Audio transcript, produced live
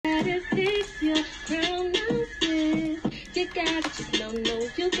don't know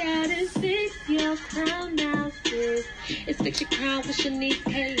you gotta fix your crown now, sis. It's Fix Your Crown with Shanice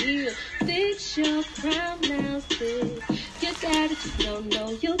K. Hill. Fix your crown now, sis. You gotta just don't know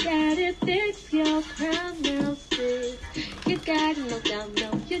you gotta fix your crown now, sis. You gotta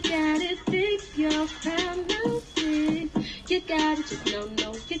no, you gotta fix your crown now, sis. You gotta just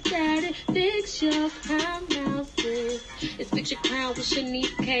no, you gotta fix your crown now, sis. It's Fix Your Crown with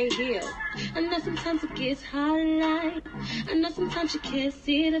Shanice K. Hill. I know sometimes it gets hard in life. I know sometimes you can't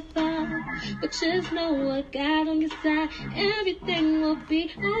see the fire, but just know what God on your side. Everything will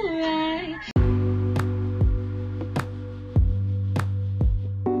be alright.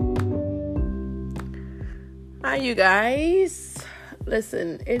 Hi, you guys.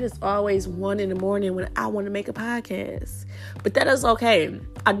 Listen, it is always 1 a.m. when I want to make a podcast, but that is okay.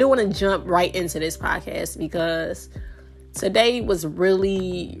 I do want to jump right into this podcast because today was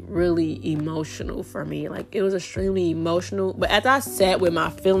really, really emotional for me. Like, it was extremely emotional. But after I sat with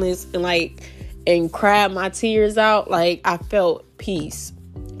my feelings and cried my tears out, like, I felt peace.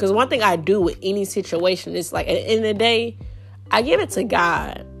 Because one thing I do with any situation is, like, at the end of the day, I give it to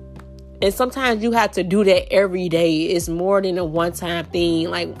God. And sometimes you have to do that every day. It's more than a one-time thing.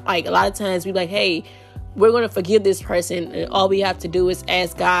 Like a lot of times we like, hey, we're going to forgive this person. And all we have to do is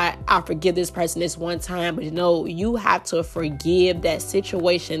ask God, I forgive this person this one time. But you have to forgive that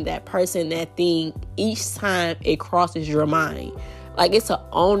situation, that person, that thing each time it crosses your mind. Like, it's an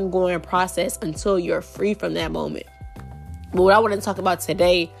ongoing process until you're free from that moment. But what I want to talk about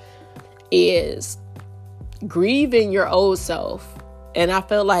today is grieving your old self. And I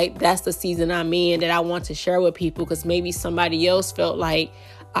feel like that's the season I'm in that I want to share with people, because maybe somebody else felt like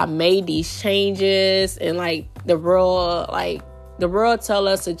I made these changes and like the world tell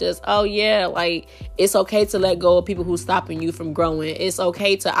us to just, oh yeah, like it's okay to let go of people who's stopping you from growing. It's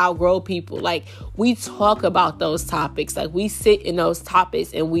okay to outgrow people. Like, we talk about those topics, like we sit in those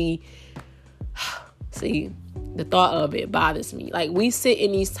topics and we see. The thought of it bothers me. Like, we sit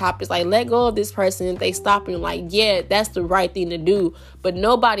in these topics, like, let go of this person. If they stop you, like, yeah, that's the right thing to do. But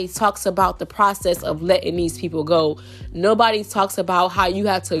nobody talks about the process of letting these people go. Nobody talks about how you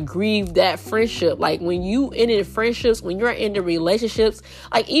have to grieve that friendship. Like, when you end friendships, when you're into relationships,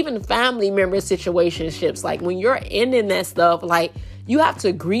 like even family member situationships, like when you're ending that stuff, like, you have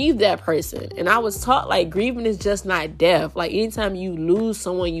to grieve that person. And I was taught, like, grieving is just not death. Like, anytime you lose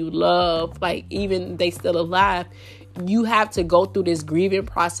someone you love, like, even they still alive, you have to go through this grieving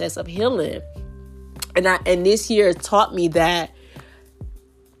process of healing. And this year taught me that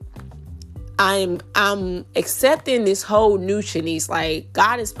I'm accepting this whole new Shanice. Like,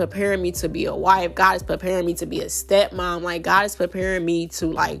 God is preparing me to be a wife. God is preparing me to be a stepmom. Like, God is preparing me to,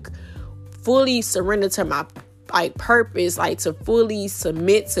 like, fully surrender to my purpose, like to fully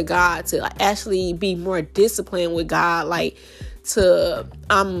submit to God, to actually be more disciplined with God, like to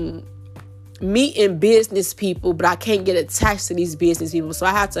meeting business people, but I can't get attached to these business people, so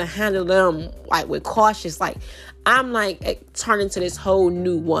I have to handle them like with cautious. Like, I'm like turning to this whole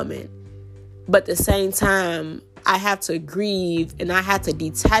new woman, but at the same time I have to grieve and I have to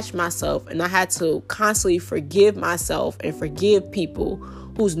detach myself and I had to constantly forgive myself and forgive people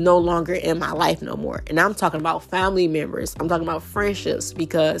who's no longer in my life no more. And I'm talking about family members. I'm talking about friendships,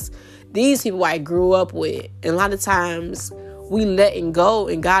 because these people I grew up with, and a lot of times we letting go,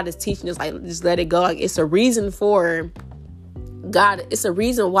 and God is teaching us, like, just let it go. Like, it's a reason for God. It's a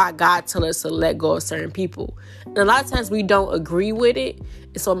reason why God tells us to let go of certain people. And a lot of times we don't agree with it.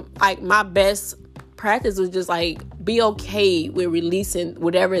 And so, like, my best practice was just like, be okay with releasing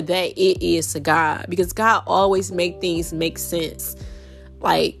whatever that it is to God, because God always make things make sense.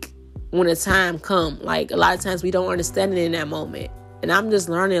 Like, when the time come, like, a lot of times we don't understand it in that moment. And I'm just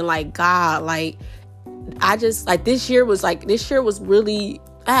learning, like, God, like, I just, like, this year was really,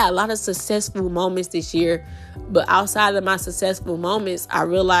 I had a lot of successful moments this year. But outside of my successful moments, I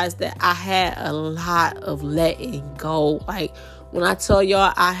realized that I had a lot of letting go. Like, when I tell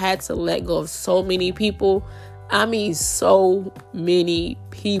y'all I had to let go of so many people, I mean so many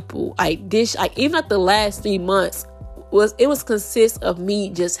people. Like, this, like, even at the last 3 months, it was consist of me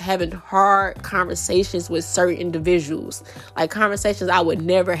just having hard conversations with certain individuals, like conversations I would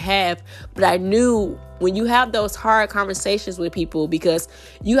never have. But I knew when you have those hard conversations with people, because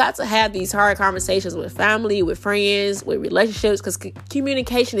you have to have these hard conversations with family, with friends, with relationships, because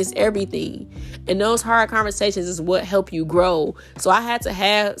communication is everything. And those hard conversations is what help you grow. So I had to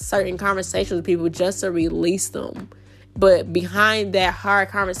have certain conversations with people just to release them. But behind that hard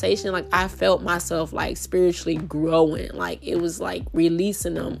conversation, like, I felt myself, like, spiritually growing. Like, it was like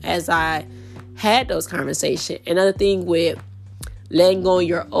releasing them as I had those conversations. Another thing with letting go of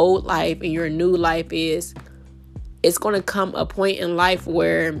your old life and your new life is it's going to come a point in life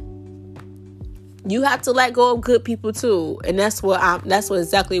where you have to let go of good people too. And that's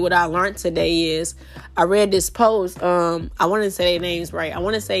exactly what I learned today is I read this post. I want to say their names right. I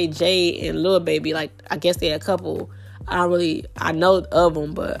want to say Jay and Lil Baby. Like, I guess they're a couple. I know of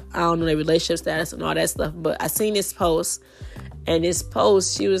them, but I don't know their relationship status and all that stuff. But I seen this post, and this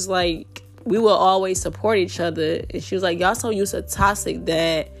post, she was like, we will always support each other. And she was like, y'all so used to toxic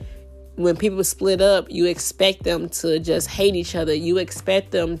that when people split up, you expect them to just hate each other. You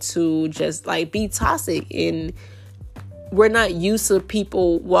expect them to just like be toxic. And we're not used to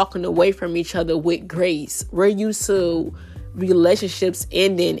people walking away from each other with grace. We're used to relationships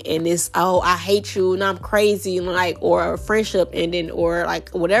ending and it's, oh, I hate you and I'm crazy, like, or a friendship ending, or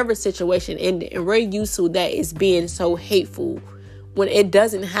like whatever situation ending. And we're used to that as being so hateful when it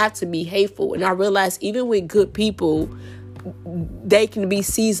doesn't have to be hateful. And I realized even with good people, they can be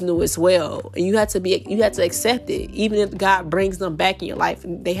seasonal as well, and you have to accept it. Even if God brings them back in your life,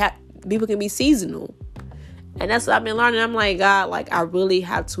 people can be seasonal. And that's what I've been learning. I'm like, God, like, I really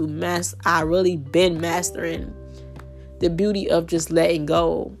been mastering the beauty of just letting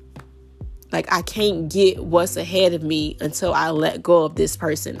go. Like, I can't get what's ahead of me until I let go of this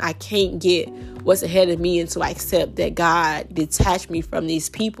person. I can't get what's ahead of me until I accept that God detached me from these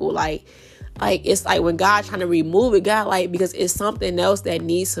people. Like it's like when God trying to remove it, God, like, because it's something else that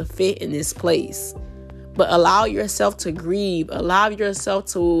needs to fit in this place. But allow yourself to grieve. Allow yourself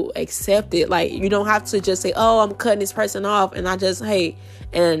to accept it. Like, you don't have to just say, oh, I'm cutting this person off, and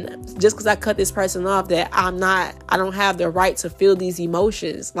and just because I cut this person off, that I don't have the right to feel these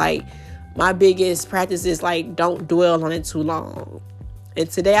emotions. Like, my biggest practice is like, don't dwell on it too long. And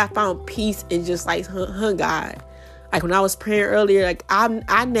today I found peace in just like, God. Like, when I was praying earlier, like,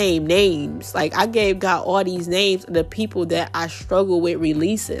 I named names. Like, I gave God all these names of the people that I struggle with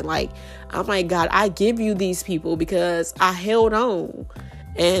releasing. Like, I'm like, God, I give you these people because I held on.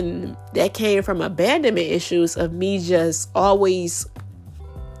 And that came from abandonment issues of me just always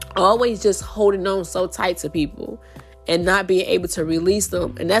just holding on so tight to people and not being able to release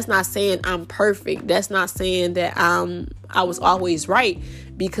them. And that's not saying I'm perfect. That's not saying that I was always right,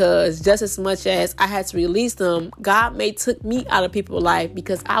 because just as much as I had to release them, God may took me out of people's life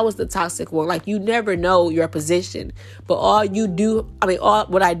because I was the toxic one. Like, you never know your position, but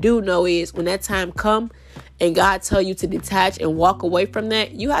what I do know is when that time come and God tell you to detach and walk away from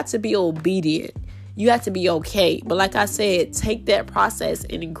that, you have to be obedient. You have to be okay. But like I said, take that process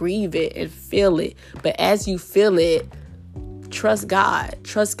and grieve it and feel it. But as you feel it, trust God.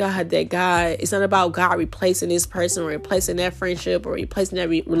 Trust God that God, it's not about God replacing this person or replacing that friendship or replacing that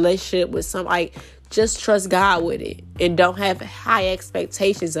relationship with somebody. Just trust God with it and don't have high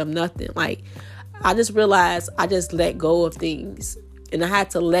expectations of nothing. Like, I just realized I just let go of things, and I had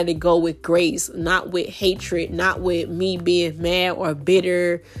to let it go with grace, not with hatred, not with me being mad or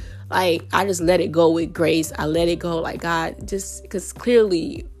bitter. Like, I just let it go with grace. I let it go like, God, just because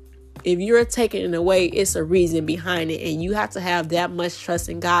clearly if you're taking it away, it's a reason behind it. And you have to have that much trust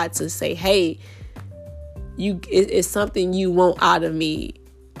in God to say, hey, it's something you want out of me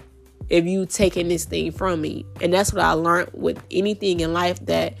if you taking this thing from me. And that's what I learned with anything in life,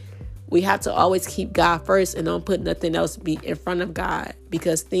 that we have to always keep God first and don't put nothing else in front of God,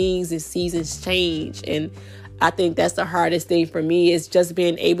 because things and seasons change. And I think that's the hardest thing for me, is just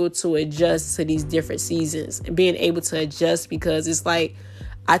being able to adjust to these different seasons and being able to adjust, because it's like,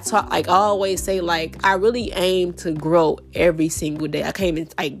 I always say, like, I really aim to grow every single day. I can't even,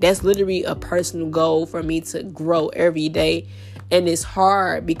 like, that's literally a personal goal for me, to grow every day. And it's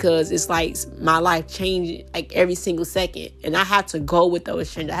hard because it's like my life changing like every single second. And I have to go with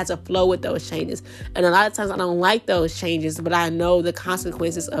those changes. I have to flow with those changes. And a lot of times I don't like those changes, but I know the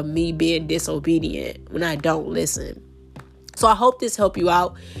consequences of me being disobedient when I don't listen. So I hope this helped you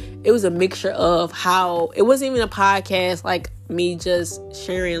out. It was a mixture of how, it wasn't even a podcast like me just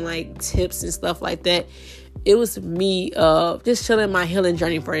sharing like tips and stuff like that. It was me just chilling my healing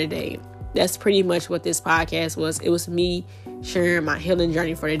journey for the day. That's pretty much what this podcast was. It was me sharing my healing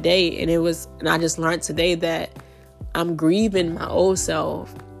journey for the day. And I just learned today that I'm grieving my old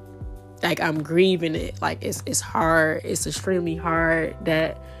self. Like, I'm grieving it. Like, it's hard. It's extremely hard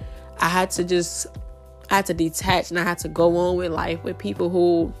that I had to detach, and I had to go on with life with people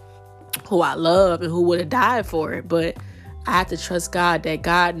who I love and who would have died for it. But I have to trust God, that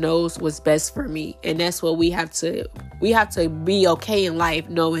God knows what's best for me. And that's what we have to be okay in life,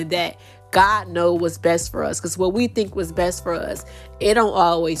 knowing that God knows what's best for us. Because what we think was best for us, it don't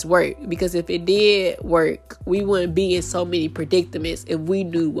always work. Because if it did work, we wouldn't be in so many predicaments if we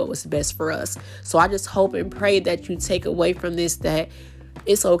knew what was best for us. So I just hope and pray that you take away from this that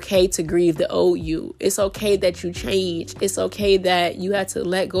It's okay to grieve the old you. It's okay that you change. It's okay that you had to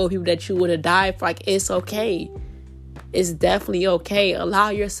let go of people that you would have died for. Like, it's okay. It's definitely okay. Allow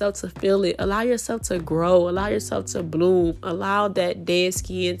yourself to feel it. Allow yourself to grow. Allow yourself to bloom. Allow that dead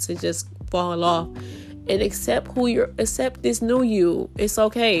skin to just fall off. And accept this new you. It's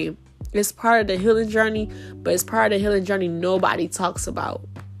okay. It's part of the healing journey, but it's part of the healing journey nobody talks about.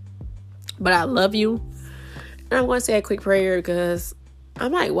 But I love you. And I'm going to say a quick prayer because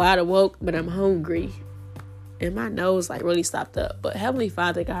I'm like wide awoke, but I'm hungry. And my nose like really stopped up. But Heavenly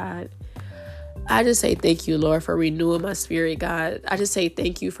Father, God, I just say thank you, Lord, for renewing my spirit, God. I just say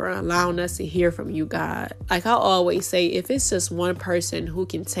thank you for allowing us to hear from you, God. Like I always say, if it's just one person who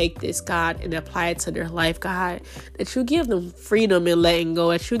can take this, God, and apply it to their life, God, that you give them freedom in letting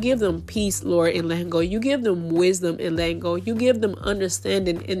go, that you give them peace, Lord, in letting go. You give them wisdom in letting go. You give them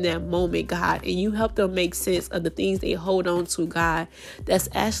understanding in that moment, God, and you help them make sense of the things they hold on to, God, that's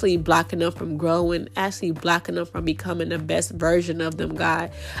actually blocking them from growing, actually blocking them from becoming the best version of them,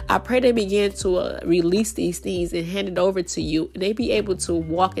 God. I pray they begin to release these things and hand it over to you, and they be able to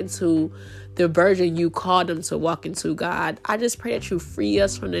walk into the version you called them to walk into, God. I just pray that you free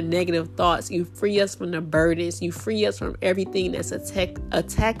us from the negative thoughts. You free us from the burdens. You free us from everything that's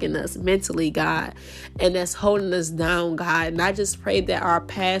attacking us mentally, God, and that's holding us down, God. And I just pray that our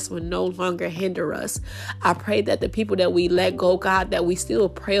past will no longer hinder us. I pray that the people that we let go, God, that we still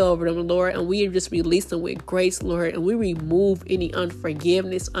pray over them, Lord, and we just release them with grace, Lord, and we remove any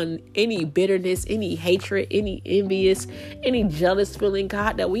unforgiveness, any bitterness, any hatred, any envious, any jealous feeling,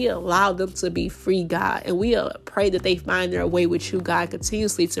 God, that we allow them to be free, God. And we pray that they find their way with you, God,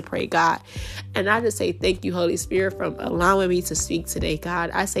 continuously to pray, God. And I just say thank you, Holy Spirit, for allowing me to speak today, God.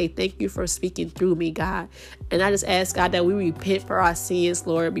 I say thank you for speaking through me, God. And I just ask, God, that we repent for our sins,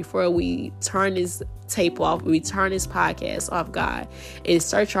 Lord, before we turn this tape off, we turn this podcast off, God, and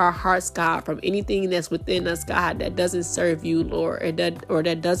search our hearts, God, from anything that's within us, God, that doesn't serve you, Lord, or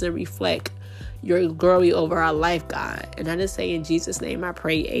that doesn't reflect your glory over our life, God. And I just say in Jesus' name I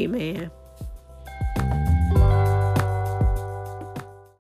pray, amen.